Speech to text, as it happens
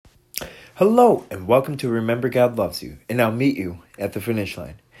Hello, and welcome to Remember God Loves You, and I'll meet you at the finish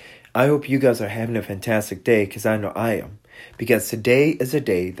line. I hope you guys are having a fantastic day, because I know I am. Because today is a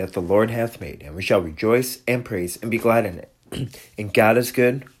day that the Lord hath made, and we shall rejoice and praise and be glad in it. And God is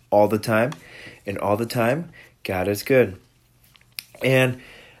good all the time, and all the time, God is good. And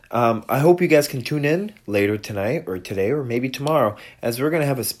I hope you guys can tune in later tonight, or today, or maybe tomorrow, as we're going to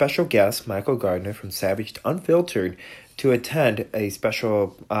have a special guest, Michael Gardner from Savage Unfiltered, to attend a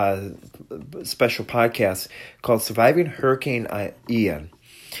special podcast called Surviving Hurricane Ian.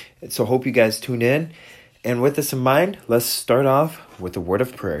 So hope you guys tune in. And with this in mind, let's start off with a word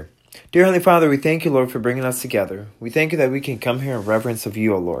of prayer. Dear Heavenly Father, we thank you, Lord, for bringing us together. We thank you that we can come here in reverence of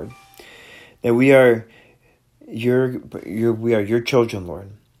you, O Lord. That we are your children,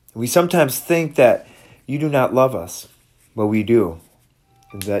 Lord. We sometimes think that you do not love us, but we do.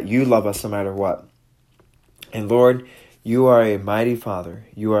 And that you love us no matter what. And Lord, you are a mighty Father.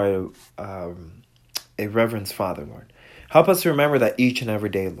 You are a reverence Father, Lord. Help us to remember that each and every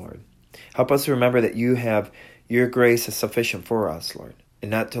day, Lord. Help us to remember that your grace is sufficient for us, Lord.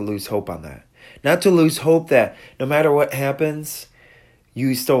 And not to lose hope on that. Not to lose hope that no matter what happens,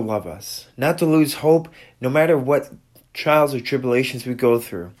 you still love us. Not to lose hope no matter what trials or tribulations we go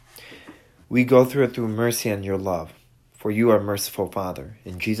through. We go through it through mercy and your love. For you are merciful, Father.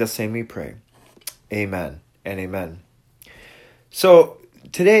 In Jesus' name we pray. Amen and amen. So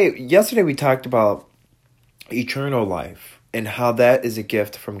yesterday we talked about eternal life and how that is a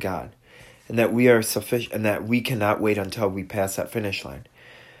gift from God, and that we are sufficient and that we cannot wait until we pass that finish line.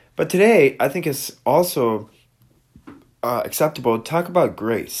 But today I think it's also acceptable to talk about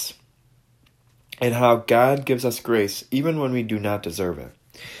grace and how God gives us grace even when we do not deserve it.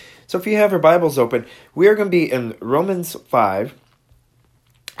 So if you have your Bibles open, we are going to be in Romans 5,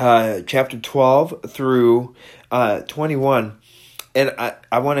 chapter 12 through 21. And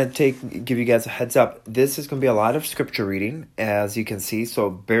I want to give you guys a heads up. This is going to be a lot of scripture reading, as you can see, so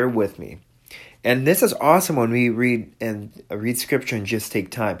bear with me. And this is awesome when we read scripture and just take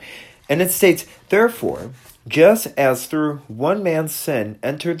time. And it states, "Therefore, just as through one man's sin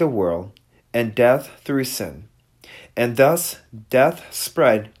entered the world, and death through sin, and thus death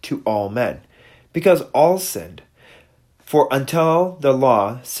spread to all men, because all sinned. For until the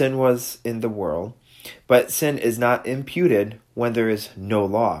law, sin was in the world, but sin is not imputed when there is no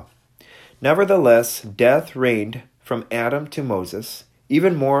law. Nevertheless, death reigned from Adam to Moses,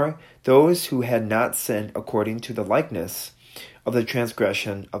 even more those who had not sinned according to the likeness of the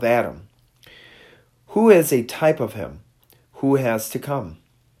transgression of Adam, who is a type of him who has to come,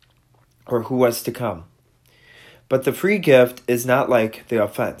 or who was to come. But the free gift is not like the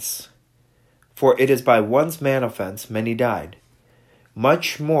offense. For it is by one man's offense many died.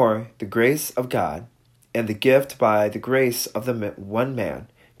 Much more the grace of God, and the gift by the grace of the one man,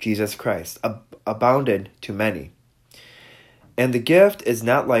 Jesus Christ, abounded to many. And the gift is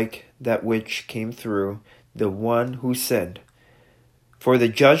not like that which came through the one who sinned. For the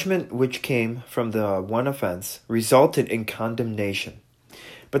judgment which came from the one offense resulted in condemnation.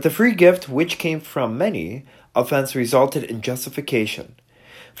 But the free gift which came from many offense resulted in justification.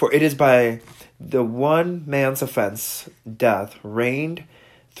 For it is by the one man's offense death reigned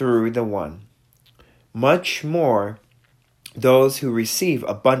through the one. Much more those who receive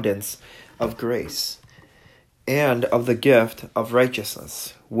abundance of grace and of the gift of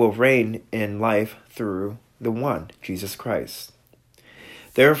righteousness will reign in life through the one, Jesus Christ.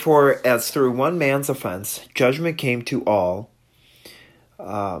 Therefore, as through one man's offense judgment came to all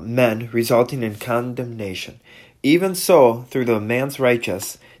men, resulting in condemnation, even so through the man's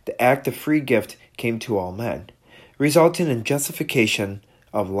righteous the act of free gift came to all men, resulting in justification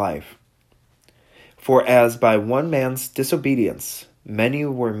of life. For as by one man's disobedience many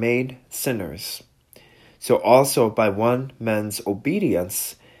were made sinners, so also by one man's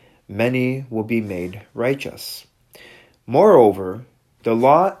obedience many will be made righteous. Moreover, the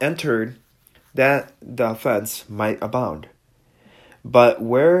law entered that the offense might abound. But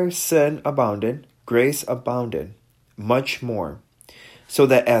where sin abounded, grace abounded much more, so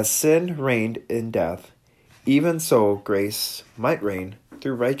that as sin reigned in death, even so grace might reign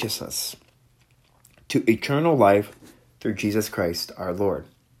through righteousness, to eternal life through Jesus Christ our Lord."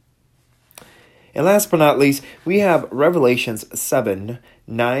 And last but not least, we have Revelations 7,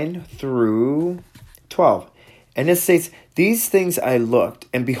 9 through 12. And it states, "These things I looked,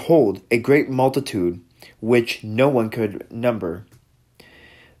 and behold, a great multitude, which no one could number,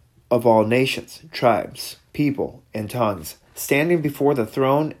 of all nations, tribes, people, and tongues, standing before the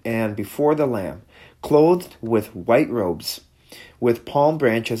throne and before the Lamb, clothed with white robes, with palm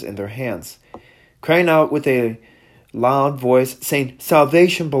branches in their hands, crying out with a loud voice, saying,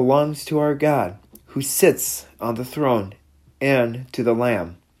 "Salvation belongs to our God, who sits on the throne, and to the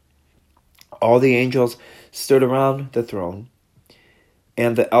Lamb." All the angels stood around the throne,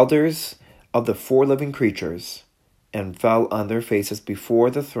 and the elders of the 4 living creatures, and fell on their faces before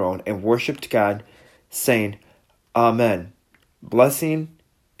the throne and worshipped God, saying, "Amen. Blessing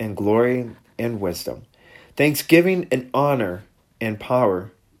and glory and wisdom, thanksgiving and honor and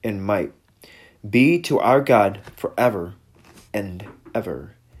power and might be to our God forever and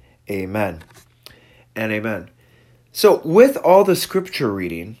ever. Amen and amen." So with all the scripture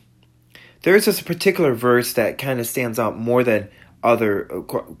reading, there's this particular verse that kind of stands out more than other,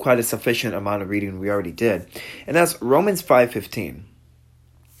 quite a sufficient amount of reading we already did. And that's Romans 5:15.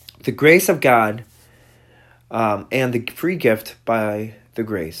 The grace of God and the free gift by the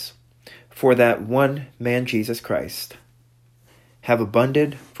grace for that one man Jesus Christ have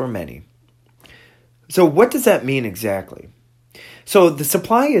abundant for many. So what does that mean exactly? So the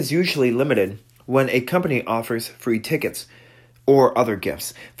supply is usually limited when a company offers free tickets or other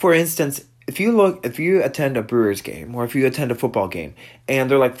gifts. For instance, if you attend a Brewers game or if you attend a football game and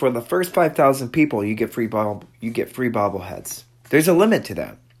they're like, for the first 5,000 people you get free bobbleheads. There's a limit to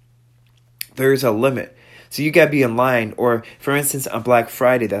that. There's a limit. So you got to be in line, or for instance on Black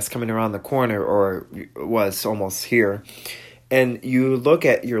Friday that's coming around the corner or was almost here. And you look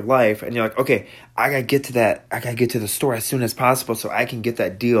at your life and you're like, okay, I got to get to that. I got to get to the store as soon as possible so I can get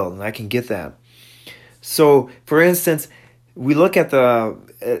that deal and I can get that. So for instance, we look at the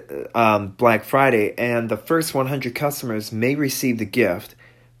Black Friday and the first 100 customers may receive the gift,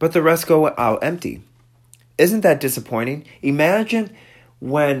 but the rest go out empty. Isn't that disappointing? Imagine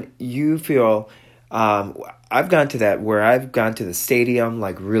when you feel, I've gone to that where I've gone to the stadium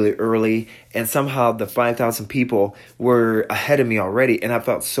like really early and somehow the 5,000 people were ahead of me already and I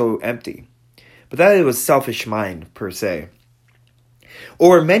felt so empty. But that was selfish mind per se.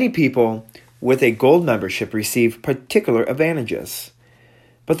 Or many people with a gold membership receive particular advantages,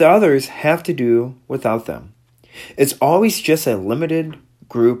 but the others have to do without them. It's always just a limited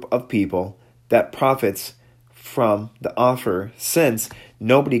group of people that profits from the offer, since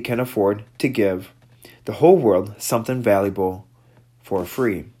nobody can afford to give the whole world something valuable for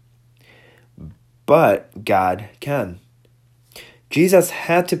free. But God can. Jesus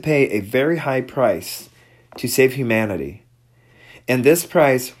had to pay a very high price to save humanity. And this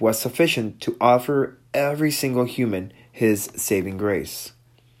price was sufficient to offer every single human his saving grace.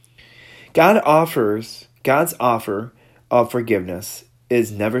 God's offer of forgiveness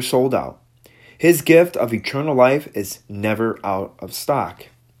is never sold out. His gift of eternal life is never out of stock.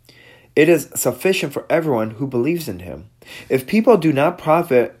 It is sufficient for everyone who believes in him. If people do not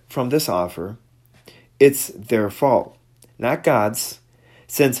profit from this offer, it's their fault, not God's,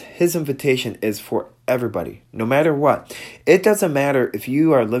 since his invitation is for everybody, no matter what. It doesn't matter if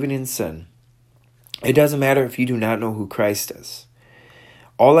you are living in sin. It doesn't matter if you do not know who Christ is.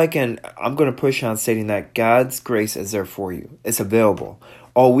 I'm going to push on stating that God's grace is there for you. It's available.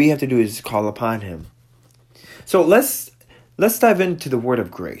 All we have to do is call upon him. So let's dive into the word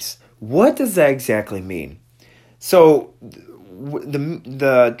of grace. What does that exactly mean? So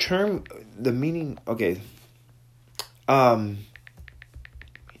the term, the meaning, okay. I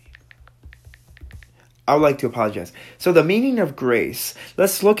would like to apologize. So the meaning of grace,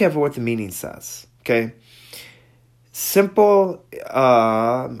 let's look at what the meaning says, okay? Simple,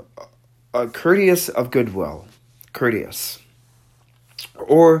 courteous of goodwill, courteous.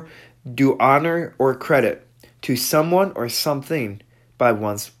 Or do honor or credit to someone or something by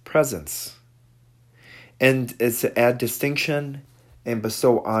one's presence. And it's to add distinction and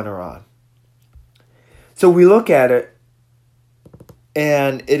bestow honor on. So we look at it,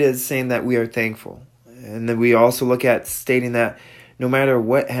 and it is saying that we are thankful. And then we also look at stating that no matter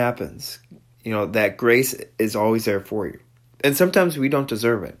what happens, that grace is always there for you. And sometimes we don't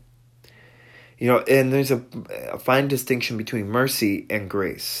deserve it. And there's a fine distinction between mercy and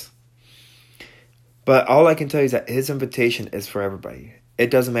grace. But all I can tell you is that his invitation is for everybody.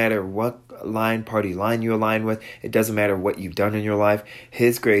 It doesn't matter what party line you align with. It doesn't matter what you've done in your life.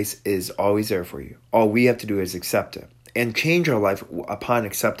 His grace is always there for you. All we have to do is accept it and change our life upon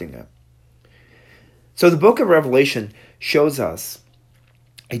accepting it. So the book of Revelation shows us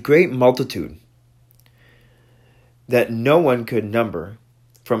a great multitude that no one could number,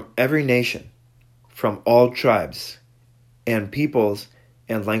 from every nation, from all tribes and peoples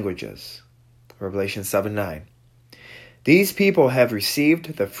and languages. Revelation 7:9. These people have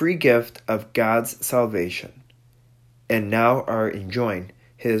received the free gift of God's salvation and now are enjoying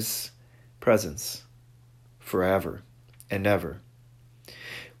his presence forever and ever.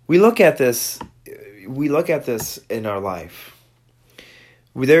 We look at this, we look at this in our life.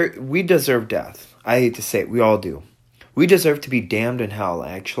 We deserve death. I hate to say it, we all do. We deserve to be damned in hell,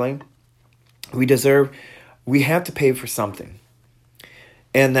 actually. We have to pay for something.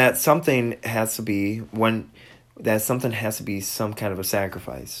 And that something has to be some kind of a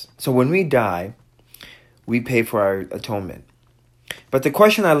sacrifice. So when we die, we pay for our atonement. But the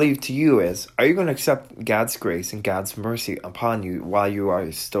question I leave to you is, are you going to accept God's grace and God's mercy upon you while you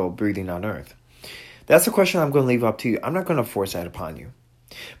are still breathing on earth? That's the question I'm going to leave up to you. I'm not going to force that upon you.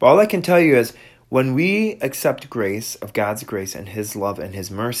 But all I can tell you is, when we accept grace of God's grace and His love and His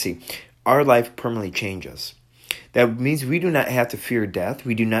mercy, our life permanently changes. That means we do not have to fear death.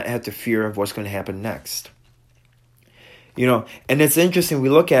 We do not have to fear of what's going to happen next. And it's interesting. We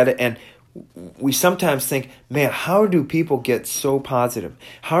look at it and we sometimes think, man, how do people get so positive?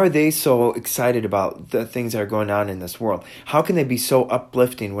 How are they so excited about the things that are going on in this world? How can they be so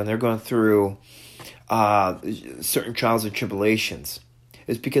uplifting when they're going through certain trials and tribulations?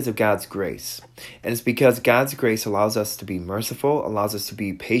 It's because of God's grace. And it's because God's grace allows us to be merciful, allows us to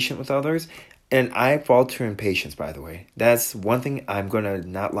be patient with others. And I falter in patience, by the way. That's one thing I'm going to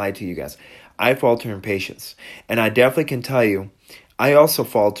not lie to you guys. I falter in patience. And I definitely can tell you, I also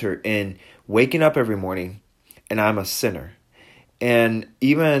falter in waking up every morning, and I'm a sinner. And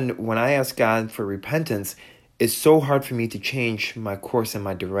even when I ask God for repentance, it's so hard for me to change my course and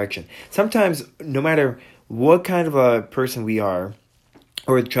my direction. Sometimes, no matter what kind of a person we are,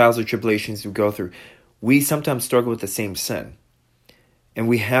 or the trials or tribulations we go through, we sometimes struggle with the same sin. And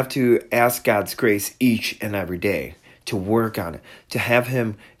we have to ask God's grace each and every day to work on it, to have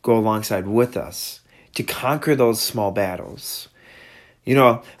Him go alongside with us, to conquer those small battles.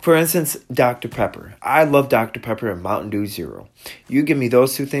 For instance, Dr. Pepper. I love Dr. Pepper and Mountain Dew Zero. You give me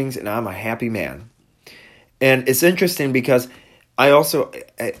those two things and I'm a happy man. And it's interesting because I also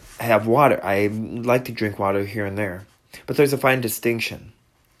have water. I like to drink water here and there. But there's a fine distinction.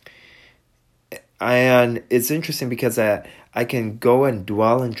 And it's interesting because I can go and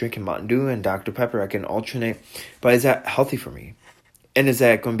dwell and drink Mountain Dew and Dr. Pepper. I can alternate. But is that healthy for me? And is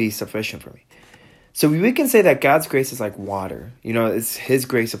that going to be sufficient for me? So we can say that God's grace is like water. It's His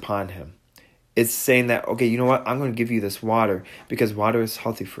grace upon Him. It's saying that, okay, you know what? I'm going to give you this water because water is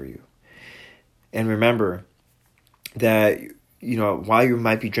healthy for you. And remember that, while you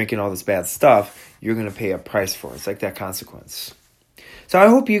might be drinking all this bad stuff, you're going to pay a price for it. It's like that consequence. So I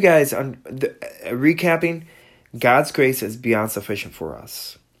hope you guys, recapping, God's grace is beyond sufficient for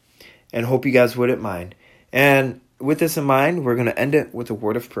us. And hope you guys wouldn't mind. And with this in mind, we're going to end it with a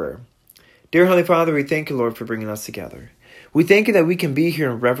word of prayer. Dear Heavenly Father, we thank you, Lord, for bringing us together. We thank you that we can be here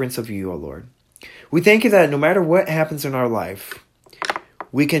in reverence of you, O Lord. We thank you that no matter what happens in our life,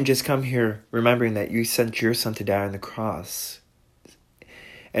 we can just come here remembering that you sent your Son to die on the cross.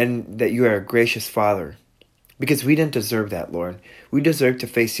 And that you are a gracious Father. Because we didn't deserve that, Lord. We deserve to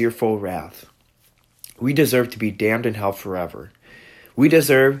face your full wrath. We deserve to be damned in hell forever. We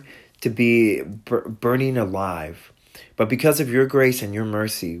deserve to be burning alive. But because of your grace and your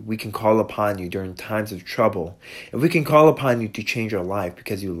mercy, we can call upon you during times of trouble. And we can call upon you to change our life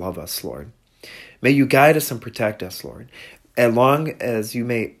because you love us, Lord. May you guide us and protect us, Lord. As long as you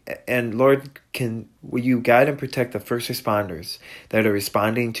may, and Lord, will you guide and protect the first responders that are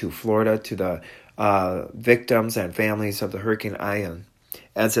responding to Florida, to the victims and families of the Hurricane Ian,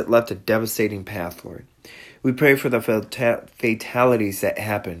 as it left a devastating path, Lord. We pray for the fatalities that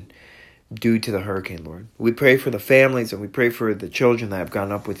happened due to the hurricane, Lord. We pray for the families and we pray for the children that have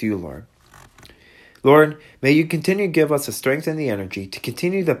gone up with you, Lord. Lord, may you continue to give us the strength and the energy to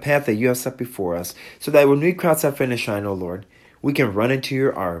continue the path that you have set before us, so that when we cross that finish line, O Lord, we can run into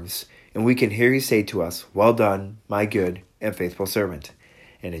your arms and we can hear you say to us, well done, my good and faithful servant.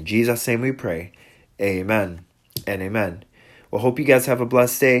 And in Jesus' name we pray, amen and amen. Well, hope you guys have a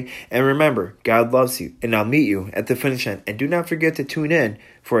blessed day. And remember, God loves you. And I'll meet you at the finish line. And do not forget to tune in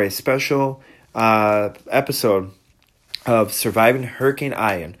for a special episode of Surviving Hurricane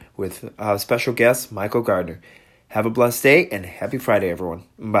Ian with special guest Michael Gardner. Have a blessed day and happy Friday, everyone.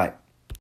 Bye.